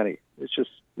 too many. He's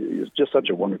just such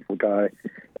a wonderful guy,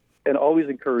 and always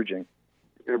encouraging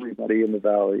everybody in the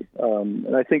Valley.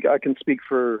 And I think I can speak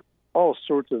for all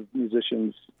sorts of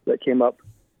musicians that came up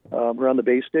around the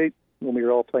Bay State when we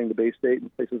were all playing the Bay State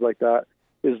and places like that,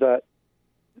 is that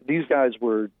these guys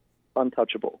were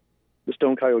untouchable. The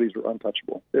Stone Coyotes were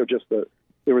untouchable. They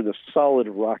were the solid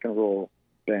rock and roll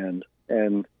band.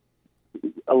 And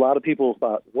a lot of people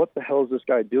thought, what the hell is this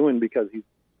guy doing? Because he's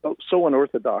so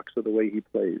unorthodox of the way he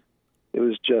plays. It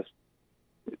was just,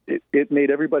 it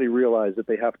made everybody realize that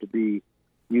they have to be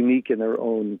unique in their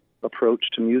own approach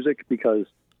to music, because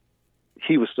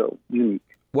he was so unique.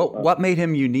 What made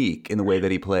him unique in the way that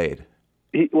he played?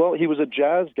 He was a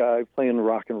jazz guy playing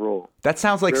rock and roll. That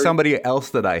sounds like somebody else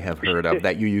that I have heard of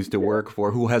that you used to work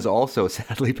for, who has also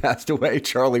sadly passed away,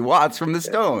 Charlie Watts from the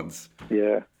Stones.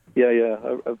 Yeah.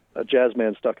 A jazz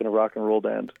man stuck in a rock and roll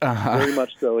band. Very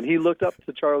much so. And he looked up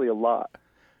to Charlie a lot.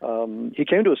 He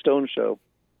came to a Stone show,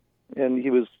 and he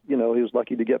was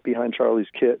lucky to get behind Charlie's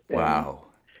kit. Wow.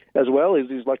 As well as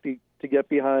he's lucky to get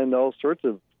behind all sorts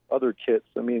of other kits.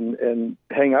 I mean, and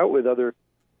hang out with other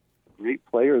great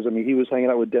players. I mean, he was hanging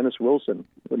out with Dennis Wilson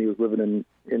when he was living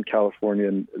in California,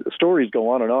 and the stories go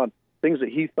on and on. Things that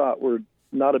he thought were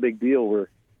not a big deal were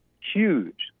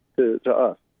huge to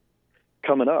us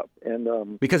coming up.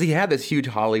 And because he had this huge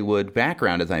Hollywood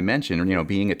background, as I mentioned,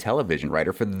 being a television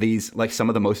writer for these, like, some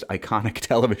of the most iconic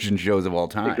television shows of all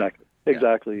time.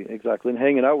 Exactly. And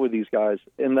hanging out with these guys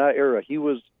in that era,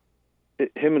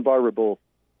 him and Barbara both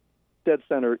dead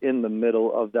center in the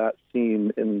middle of that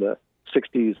scene in the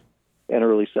 60s and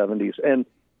early 70s. And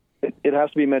it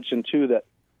has to be mentioned, too, that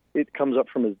it comes up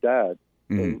from his dad.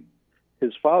 Mm-hmm.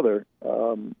 His father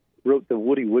wrote the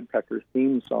Woody Woodpecker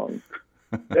theme song.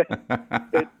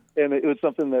 And it was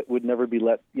something that would never be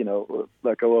let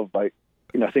go of by,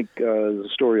 I think the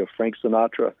story of Frank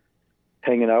Sinatra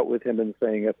hanging out with him and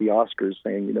saying at the Oscars,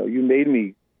 saying, you made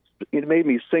me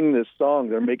sing this song.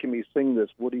 They're making me sing this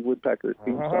Woody Woodpecker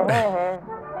theme song.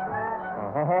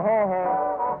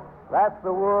 That's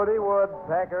the Woody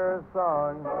Woodpecker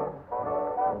song.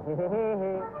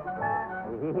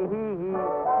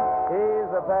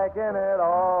 He's a-packing it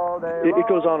all day. It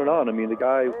goes on and on. I mean, the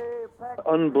guy,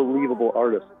 unbelievable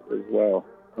artist as well.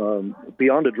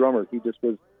 Beyond a drummer, he just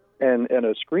was, and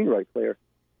a screenwrite player.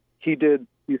 He did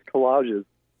these collages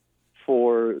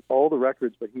for all the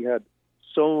records, but he had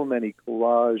so many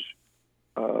collage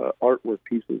artwork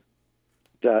pieces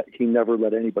that he never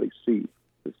let anybody see.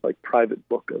 It's like private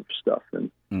book of stuff,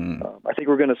 and I think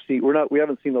we're going to see. We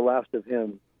haven't seen the last of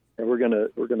him, and we're gonna,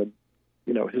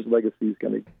 his legacy is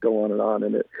going to go on,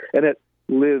 and it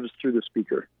lives through the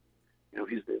speaker.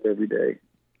 He's there every day.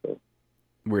 So.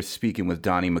 We're speaking with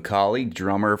Donnie McCauley,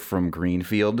 drummer from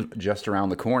Greenfield, just around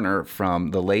the corner from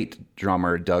the late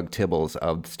drummer Doug Tibbles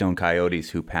of Stone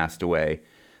Coyotes, who passed away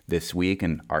this week,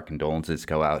 and our condolences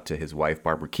go out to his wife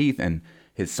Barbara Keith and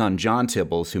his son John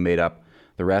Tibbles, who made up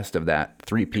the rest of that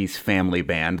three-piece family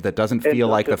band that doesn't feel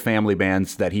like the family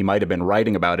bands that he might have been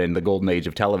writing about in the golden age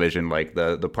of television, like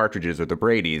the Partridges or the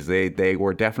Bradys. They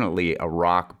were definitely a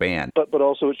rock band. But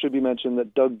also it should be mentioned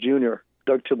that Doug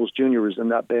Tibbles Jr. was in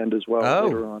that band as well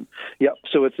later on. Yeah,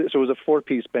 so it was a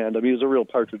four-piece band. I mean, it was a real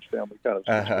Partridge Family kind of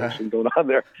situation going on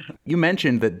there. You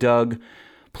mentioned that Doug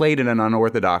played in an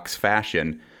unorthodox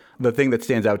fashion. The thing that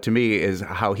stands out to me is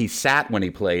how he sat when he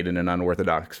played in an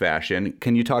unorthodox fashion.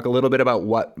 Can you talk a little bit about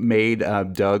what made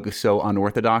Doug so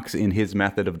unorthodox in his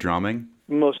method of drumming?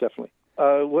 Most definitely.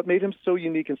 What made him so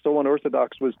unique and so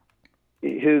unorthodox was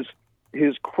his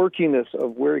quirkiness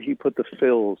of where he put the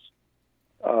fills,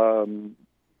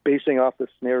 basing off the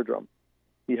snare drum.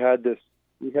 He had this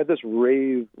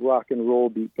rave rock and roll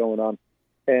beat going on,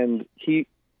 and he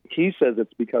says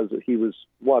it's because he was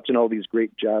watching all these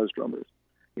great jazz drummers.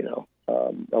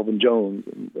 Elvin Jones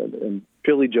and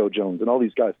Philly Joe Jones and all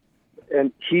these guys.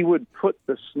 And he would put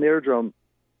the snare drum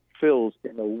fills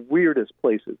in the weirdest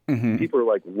places. Mm-hmm. People are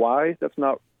like, why? That's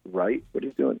not right. What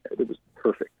he's doing. It was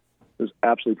perfect. It was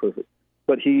absolutely perfect.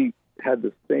 But he had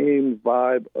the same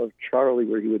vibe of Charlie,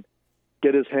 where he would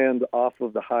get his hand off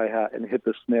of the hi-hat and hit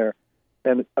the snare.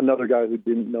 And another guy who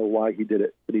didn't know why he did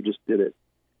it, but he just did it.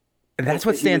 And that's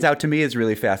what stands out to me is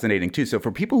really fascinating, too. So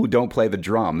for people who don't play the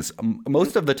drums,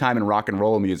 most of the time in rock and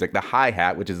roll music, the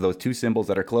hi-hat, which is those two cymbals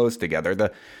that are closed together,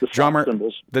 the drummer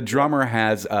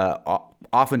has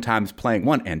oftentimes playing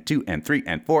 1 and 2 and 3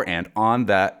 and 4 and on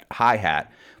that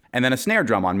hi-hat, and then a snare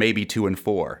drum on maybe 2 and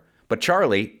 4. But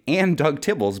Charlie and Doug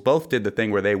Tibbles both did the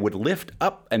thing where they would lift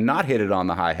up and not hit it on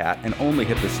the hi-hat and only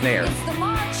hit the snare.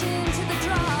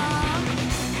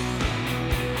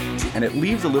 And it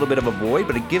leaves a little bit of a void,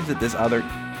 but it gives it this other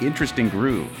interesting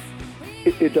groove.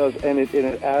 It does, and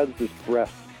it adds this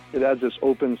breath. It adds this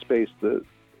open space that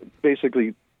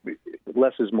basically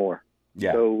less is more.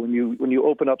 Yeah. So when you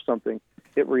open up something,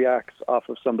 it reacts off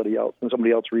of somebody else, and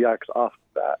somebody else reacts off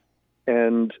of that.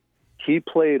 And he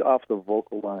played off the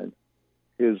vocal line.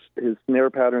 His snare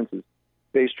patterns, his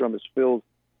bass drum, his fills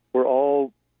were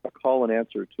all a call and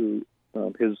answer to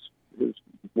his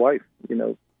wife,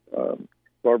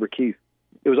 Barbara Keith.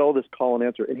 It was all this call and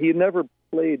answer, and he had never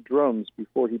played drums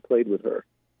before he played with her.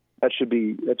 That should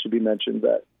be mentioned.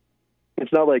 That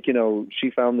it's not like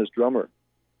she found this drummer.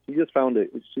 She just found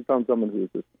it. She found someone who was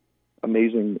this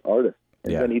amazing artist,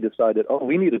 and then he decided,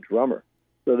 we need a drummer.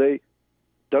 So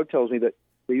Doug tells me that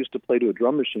they used to play to a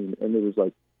drum machine, and it was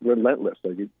like relentless,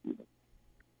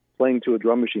 playing to a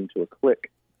drum machine to a click,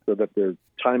 so that their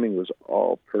timing was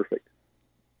all perfect.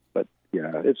 But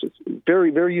yeah, it's a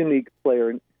very, very unique player,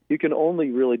 and you can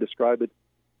only really describe it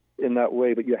in that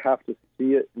way, but you have to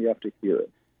see it and you have to hear it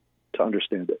to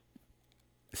understand it.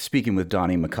 Speaking with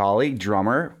Donnie McCauley,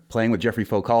 drummer, playing with Jeffrey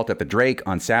Foucault at the Drake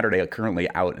on Saturday, currently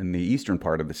out in the eastern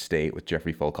part of the state with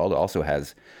Jeffrey Foucault, also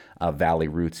has Valley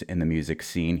roots in the music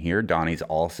scene here. Donnie's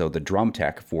also the drum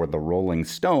tech for the Rolling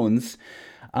Stones.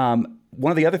 One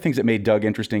of the other things that made Doug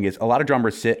interesting is a lot of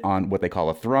drummers sit on what they call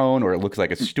a throne, or it looks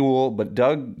like a stool, but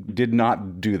Doug did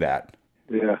not do that.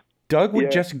 Yeah. Doug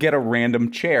would just get a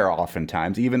random chair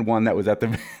oftentimes, even one that was at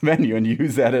the venue, and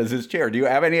use that as his chair. Do you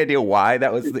have any idea why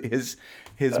that was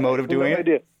his mode of doing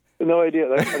it? No idea.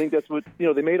 I think that's what,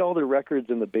 they made all their records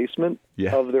in the basement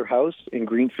of their house in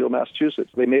Greenfield,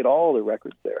 Massachusetts. They made all their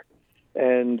records there.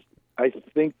 And I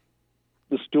think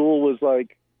the stool was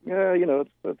like,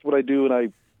 that's what I do, and I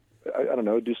don't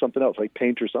know, do something else, like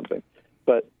paint or something.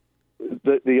 But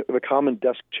the common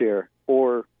desk chair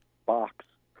or box,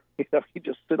 he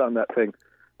just sit on that thing.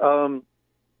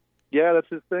 That's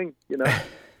his thing.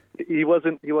 He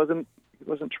wasn't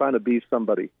trying to be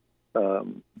somebody.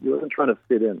 He wasn't trying to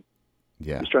fit in.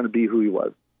 Yeah. He was trying to be who he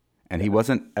was. And he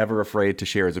wasn't ever afraid to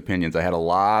share his opinions. I had a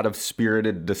lot of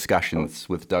spirited discussions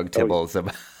with Doug Tibbles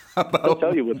about I'll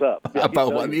tell you what's up.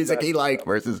 about what music he liked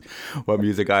versus what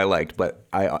music I liked. But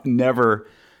I never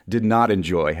did not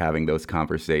enjoy having those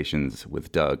conversations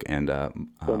with Doug. And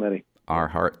so many. Our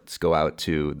hearts go out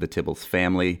to the Tibbles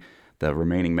family, the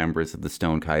remaining members of the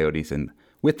Stone Coyotes, and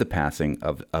with the passing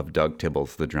of Doug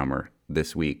Tibbles, the drummer,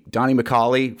 this week. Donnie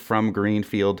McCauley from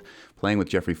Greenfield, playing with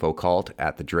Jeffrey Foucault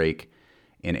at the Drake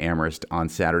in Amherst on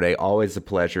Saturday. Always a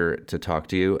pleasure to talk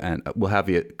to you, and we'll have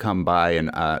you come by and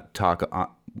talk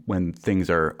when things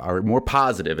are more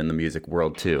positive in the music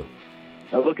world, too.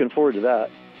 I'm looking forward to that.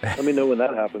 Let me know when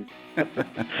that happens.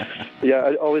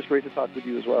 Always great to talk with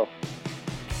you as well.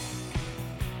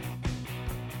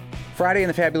 Friday in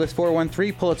the Fabulous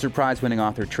 413, Pulitzer Prize-winning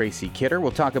author Tracy Kidder will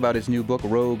talk about his new book,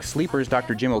 Rogue Sleepers,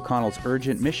 Dr. Jim O'Connell's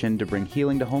urgent mission to bring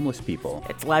healing to homeless people.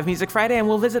 It's Live Music Friday, and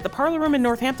we'll visit the Parlor Room in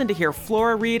Northampton to hear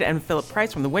Flora Reed and Philip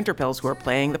Price from the Winter Pills, who are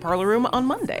playing the Parlor Room on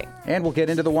Monday. And we'll get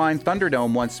into the Wine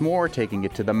Thunderdome once more, taking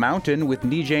it to the mountain with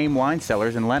Nijame Wine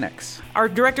Cellars in Lennox. Our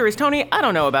director is Tony. I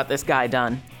don't know about this guy,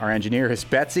 Dunn. Our engineer is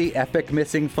Betsy, Epic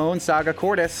Missing Phone Saga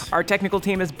Cordis. Our technical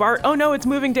team is Bart. Oh no, it's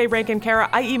Moving Day Rankin Kara.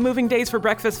 I eat moving days for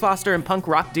breakfast, Foster, and punk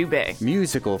rock Dubé.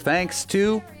 Musical thanks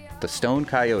to the Stone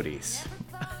Coyotes.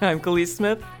 I'm Khalees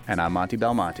Smith. And I'm Monty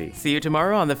Belmonte. See you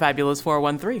tomorrow on the Fabulous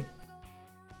 413.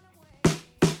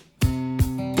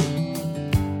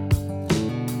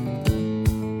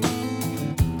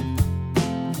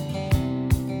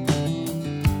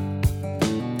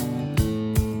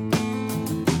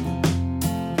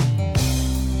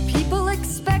 People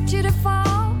expect you to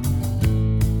fall,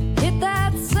 hit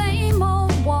that same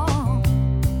old wall.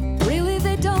 Really,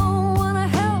 they don't want to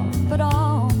help at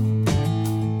all.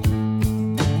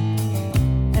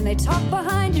 And they talk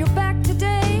behind your back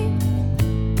today,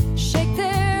 shake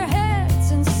their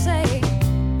heads and say,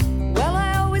 well,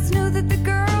 I always knew that the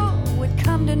girl would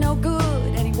come to no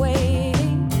good anyway.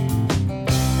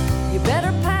 You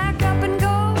better pack up and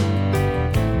go,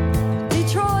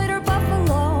 Detroit or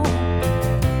Buffalo.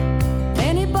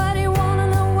 Anybody wanna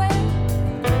know where?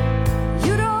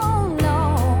 You don't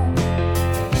know.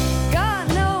 God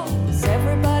knows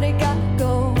everybody gotta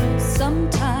go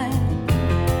sometime.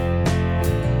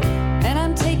 And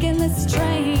I'm taking this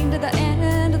train to the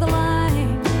end of the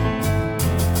line,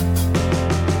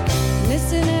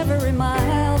 missing every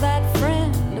mile that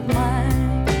friend of mine.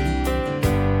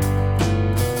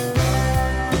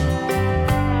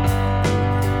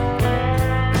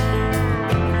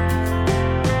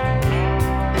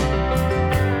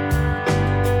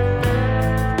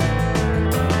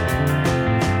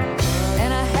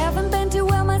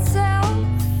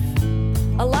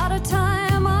 lot of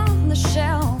time on the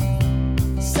shelf,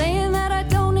 saying that I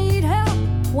don't need help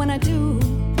when I do.